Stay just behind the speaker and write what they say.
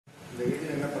The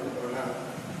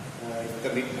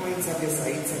midpoints of the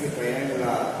sides of a triangle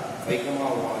are 5,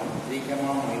 1, 3,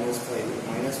 minus 5,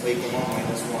 minus 5,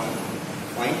 minus 1.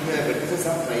 Find the vertices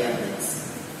of triangles.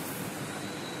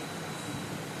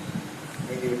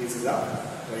 Find the vertices of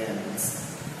triangles.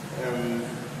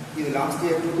 This last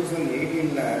year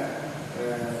 2018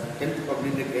 10th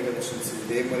public creative questions.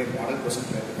 They were a model question.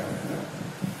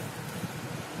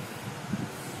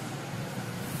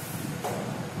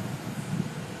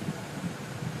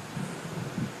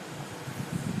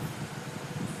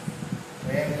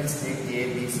 Triangles take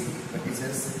ABC,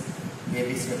 vertices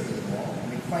ABC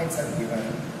midpoints are given.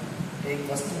 Take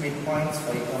first midpoints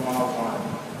 5, 1.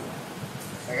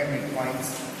 Second midpoints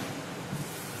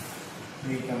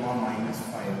 3, minus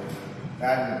 5.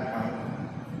 Third midpoint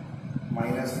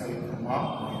minus 5,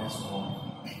 minus 1.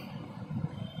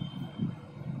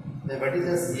 The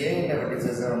vertices A and the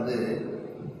vertices are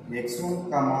x1,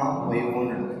 y1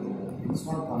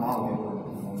 x1, y1.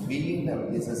 B in the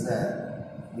vertices are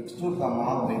x2,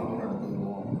 y2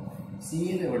 C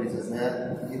in the vertices are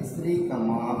x3,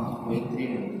 y3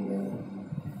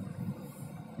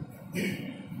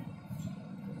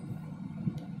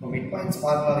 midpoints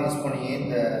formula use பண்ணி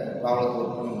இந்த ப்ராப்ளத்தை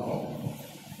work பண்ணணும்.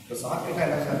 இப்போ ஷார்ட்கட்டாக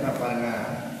என்ன சொல்கிறேன் பாருங்கள்.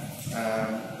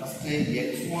 First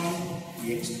x1,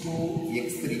 x2,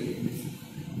 x3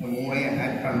 இந்த மூணையும்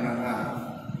ஆட் பண்ணோன்னா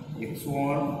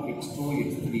x1, x2,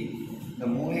 x3 இந்த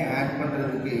மூணையும் ஆட்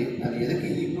பண்ணுறதுக்கு அது எதுக்கு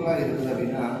ஈக்குவலாக இருக்குது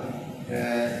அப்படின்னா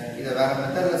இதை வேறு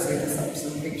மெத்தடில் சேர்த்து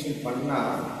சப்ஸ்டிஃபிகேஷன்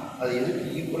பண்ணால் அது எதுக்கு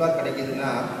ஈக்குவலாக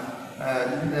கிடைக்கிதுன்னா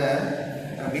இந்த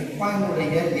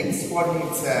மிட்பாயிண்டுடைய எக்ஸ்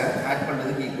கோஆர்டினேட்ஸை ஆட்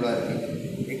பண்ணுறதுக்கு ஈக்குவலாக இருக்குது.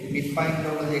 மிட்பாயிண்டில்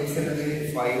உள்ளது எக்ஸ் என்னது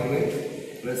 5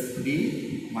 + 3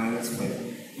 - 5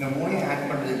 இந்த மூணையும் ஆட்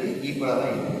பண்ணுறதுக்கு ஈக்குவலாக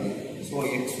தான் இருக்குது. ஸோ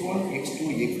x1, x2,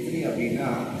 x3 அப்படின்னா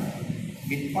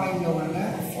மிட்பாயிண்டில் உள்ள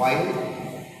 5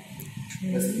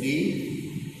 + 3 -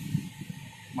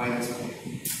 5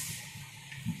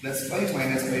 +5 - 5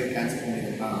 கேன்சல்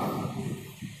பண்ணிங்கன்னா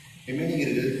ரிமைனிங்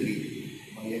இருக்குது 3.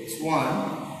 x1,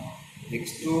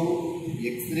 x2,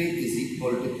 x3 is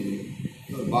equal to 3.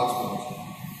 So box function.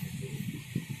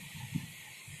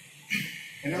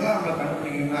 என்னதான் நம்ம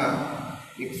கண்டுபிடிக்கணும்னா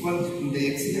x1 இந்த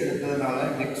x எடுத்ததுனால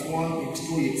x1, x2,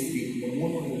 x3 இந்த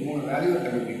மூணு வேல்யூவை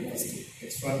கண்டுபிடிக்கணும். ஃபர்ஸ்ட்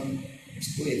x1,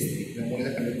 x2, x3 இந்த மூணு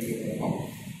இதை கண்டுபிடிக்க போகிறோம்.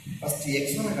 ஃபர்ஸ்ட்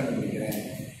x1 கண்டுபிடிக்கிறேன்.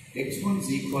 x1 is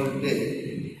equal to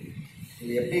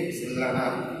இது எப்படி சொல்லலாம்னா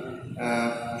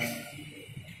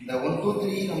இந்த 1, 2,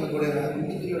 3 நம்மளுக்கு 1,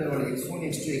 2, 3 ஓட x1,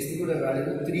 x2, x3 ஓட வேல்யூ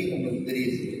 3 நம்மளுக்கு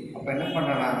தெரியுது. அப்போ என்ன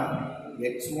பண்ணுறேன்னா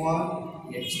x1,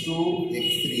 x2,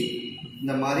 x3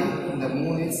 இந்த மாதிரி இந்த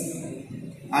மூணு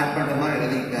ஆட் பண்ணுற மாதிரி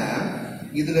எழுதிக்கிட்டேன்.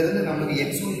 இதுலேருந்து நம்மளுக்கு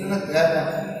x1 தேவை.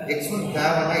 x1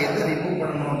 தேவைன்னா எதை ரிமூவ்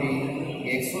பண்ணணும் அப்படின்னு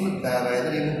x1 தேவை எதை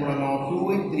ரிமூவ் பண்ணணும் 2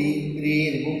 3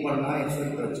 ரிமூவ் பண்ணால் x1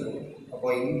 கிடச்சிடும். அப்போ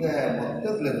இந்த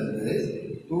மொத்தத்துலேருந்து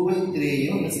 2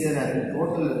 3யும்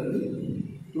டோட்டல் இருக்குது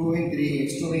 2 3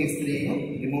 x2 x3யும்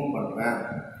ரிமூவ் பண்ணுறேன்.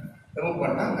 ரிமூவ்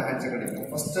பண்ணால் அந்த ஆன்சர் கிடைக்கும்.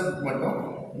 ஃபஸ்ட் ஸ்டெப் மட்டும்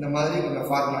இந்த மாதிரி இந்த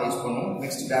ஃபார்முலா யூஸ் பண்ணுவோம்.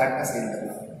 நெக்ஸ்ட் டேரெக்டாக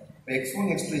சேர்ந்துடலாம். இப்போ x1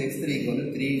 x2 x3க்கு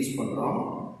 3 யூஸ் பண்ணுறோம்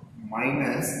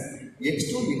மைனஸ்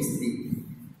x2 x3.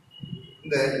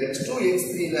 இந்த x2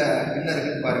 x3ல என்ன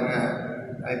இருக்குன்னு பாருங்கள்.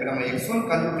 இப்போ நம்ம x1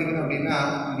 கண்டுபிடிக்கணும் அப்படின்னா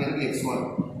இங்கே இருக்குது x1.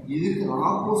 இதுக்கு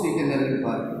ஆப்போசிட் என்ன இருக்குன்னு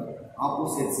பாருங்கள்.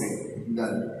 ஆப்போசிட் சைடு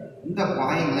இந்த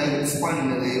பாயிண்ட்ல எக்ஸ் பாயிண்ட்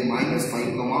என்னது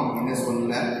 -5,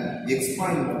 -1ல எக்ஸ்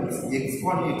பாயிண்ட் -5.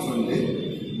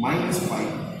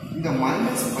 இந்த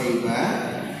 -5வை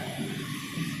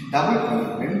டபுள் பண்ணி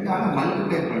ரெண்டால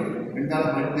மல்டிப்ளை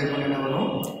பண்ணி என்ன வரும்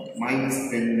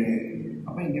 -10.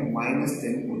 அப்போ இங்கே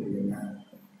 -10 போட்டுருங்க.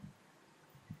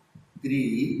 3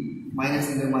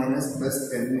 மைனஸ் இந்த மைனஸ்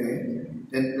 +10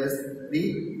 10 + 3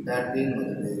 13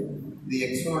 வருது. இது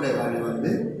x1 வேல்யூ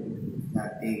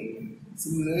 13.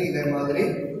 சிமிலர்லி இதே மாதிரி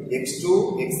x2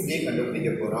 x3 கண்டுபிடிக்க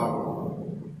போறோம்.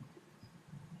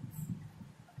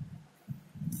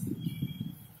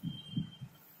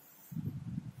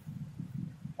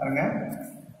 பாருங்க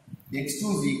x2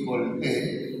 is equal to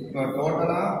இப்போ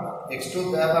டோட்டலா x2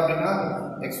 தேவை அப்படின்னா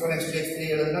x1 x2 x3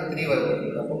 எழுதுனா 3 வருது.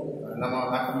 அப்போ நம்ம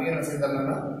மேத்தமெட்டிக்கல்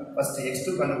செய்தோம்னா ஃபர்ஸ்ட் x2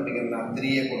 கண்டுபிடிக்கணும்னா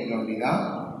 3 போடணும் அப்படின்னா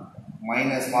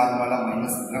மைனஸ் ஃபார்முலா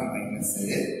மைனஸ்னா மைனஸ்.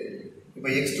 இப்போ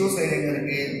x2 சைடு எங்க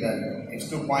இருக்கு இந்த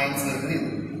x2 பாயிண்ட்ஸ் இருக்குது.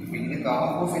 இதுக்கு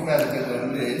ஆப்போசிட்டா இருக்கிறது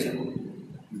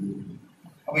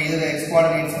அப்போ இதுல x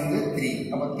கோஆர்டினேட்ஸ் 3.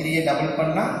 அப்போ 3 டபுள்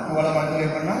பண்ணா 12 மல்டிப்ளை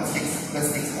பண்ணா 6 +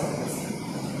 6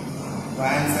 இப்போ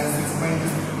ஆன்சர் 6 -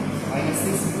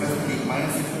 -6 + 3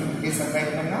 -6 இங்கே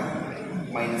சப்ட்ராக்ட் பண்ணா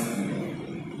 -3.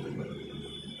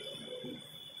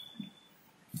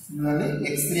 சிமிலர்லி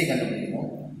x3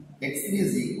 கண்டுபிடிக்கணும். x3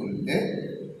 is equal to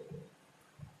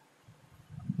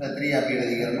 3 அப்படி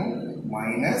எழுதிக்கிறோம்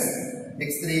minus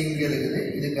x3 இங்க இருக்குது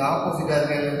இதுக்கு ஆப்போசிட்டா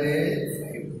இருக்கிறது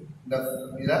 5 இந்த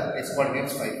இத x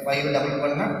coordinates 5 5 டபுள்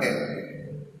பண்ணா 10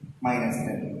 minus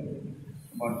 10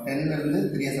 about 10 ல இருந்து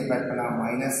 3 சப்ட்ராக்ட் பண்ணா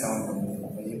minus 7 பண்ணுவோம்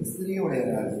அப்ப x3 உடைய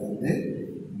வேல்யூ வந்து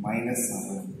minus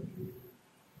 7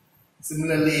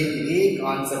 similarly இதே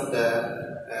கான்செப்ட்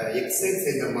x side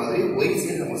சேர்ந்த மாதிரி y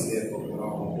side நம்ம சேர்க்க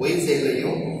போறோம் y side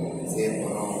லயும் சேர்க்க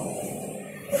போறோம்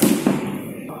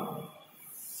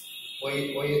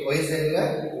y side ல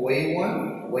y1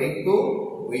 y2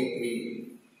 y3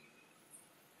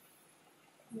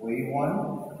 y1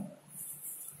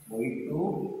 y2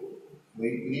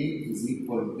 y3 is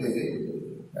equal to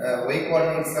y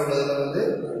coordinates வந்து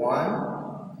 1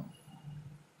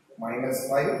 minus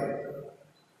 5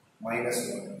 minus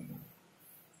 1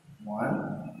 1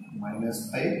 minus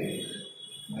 5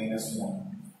 minus 1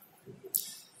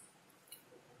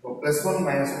 இப்போ plus 1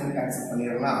 minus 1 cancel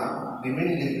பண்ணிடலாம்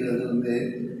remaining இருக்கிறது வந்து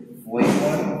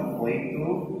y1 y2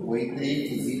 y3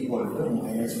 is equal to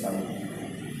minus 5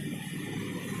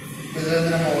 இதுல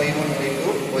இருந்து நம்ம y1 y2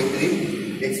 y3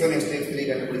 x1 x2 x3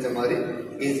 கண்டுபிடிச்ச மாதிரி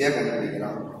ஈஸியா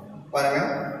கண்டுபிடிக்கலாம் பாருங்க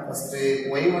first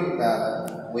y1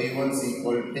 y1 is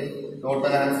equal to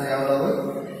total answer எவ்வளவு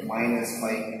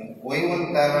 -5 y1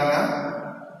 தேவைனா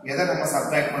எதை நம்ம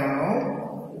சப்ட்ராக்ட் பண்ணணும்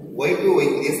y2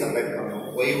 y3 சப்ட்ராக்ட் பண்ணணும்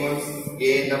y1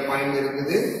 a என்ற பாயிண்ட்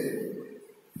இருக்குது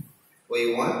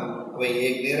y1 a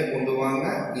நேர கொண்டு வாங்க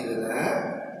இதுல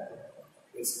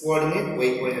x coordinate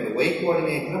y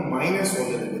coordinateல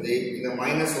 -1 இருக்குது இந்த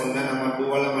 -1 நம்ம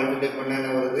 2 ஆல மல்டிப்ளை பண்ணா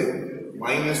என்ன வருது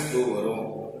 -2 வரும்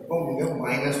அப்போ இங்க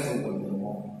 -2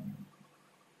 பண்ணுவோம்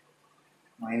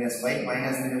 -5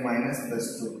 minus into minus plus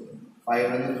 2 5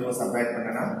 ல இருந்து 2 சப்ட்ராக்ட்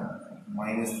பண்ணனா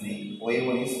 -3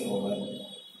 y1 is over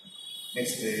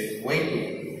next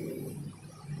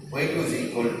y2 is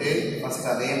equal to first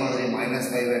அதே மாதிரி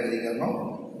 -5 எழுதிக்கணும்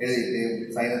எழுதிட்டு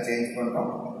சைனை சேஞ்ச்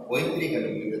பண்றோம் y3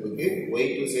 கண்டுபிடிக்கிறதுக்கு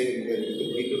y2 சைடு இங்க இருக்கு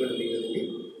y2 கண்டுபிடிக்கிறதுக்கு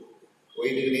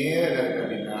y2 க்கு நேரா இருக்கு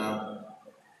அப்படினா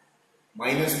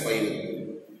 -5 இருக்கு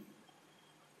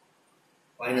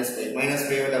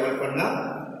 -5 டபுள் பண்ணா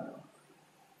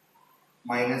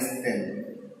 -10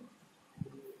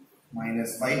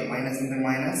 -5 minus into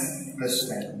minus plus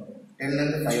 10 10 ல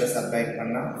இருந்து 5 சப்ட்ராக்ட்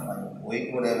பண்ணா 5 y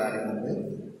கூட வேல்யூ வந்து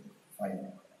 5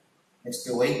 next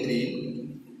y3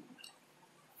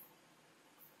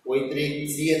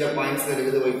 c என்ற பாயிண்ட்ஸ்ல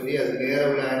இருக்குது y3 அதுக்கு நேரா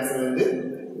உள்ள ஆன்சர் வந்து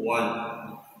 1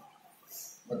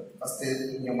 ஃபர்ஸ்ட்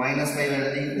இங்க -5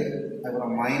 எழுதிட்டு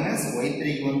அப்புறம் y3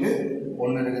 க்கு வந்து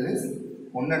 1 இருக்குது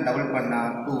 1 டபுள் பண்ணா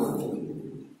 2 வருது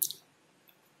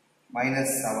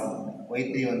 -7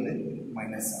 y3 வந்து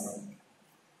 -7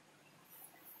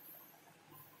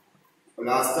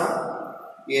 லாஸ்டா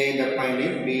a என்ற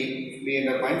பாயிண்ட் b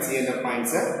என்ற பாயிண்ட் c என்ற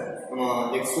பாயிண்ட்ஸ் நம்ம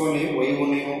x1 ஐயும்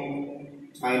y1 ஐயும்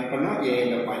ஜாயின் பண்ணா a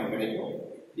என்ற பாயிண்ட் கிடைக்கும்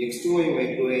x2 ஐயும்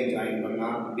y2 ஐயும் ஜாயின் பண்ணா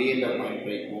b என்ற பாயிண்ட்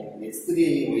கிடைக்கும் x3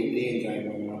 ஐயும் y3 ஐயும் ஜாயின்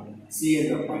பண்ணா c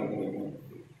என்ற பாயிண்ட் கிடைக்கும்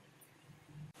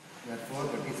therefore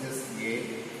vertices a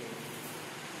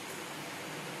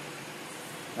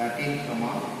 13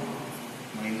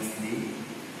 -3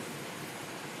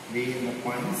 b in the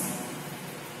points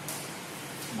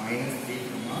 -3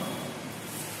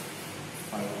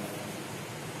 5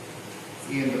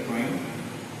 c in the point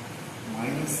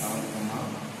 -7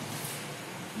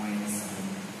 -7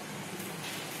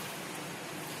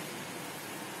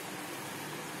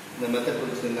 இந்த மெத்தட்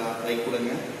பிடிச்சிருந்தா லைக்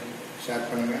கொடுங்க ஷேர்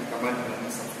பண்ணுங்க கமெண்ட் பண்ணுங்க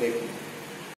சப்ஸ்கிரைப் பண்ணுங்க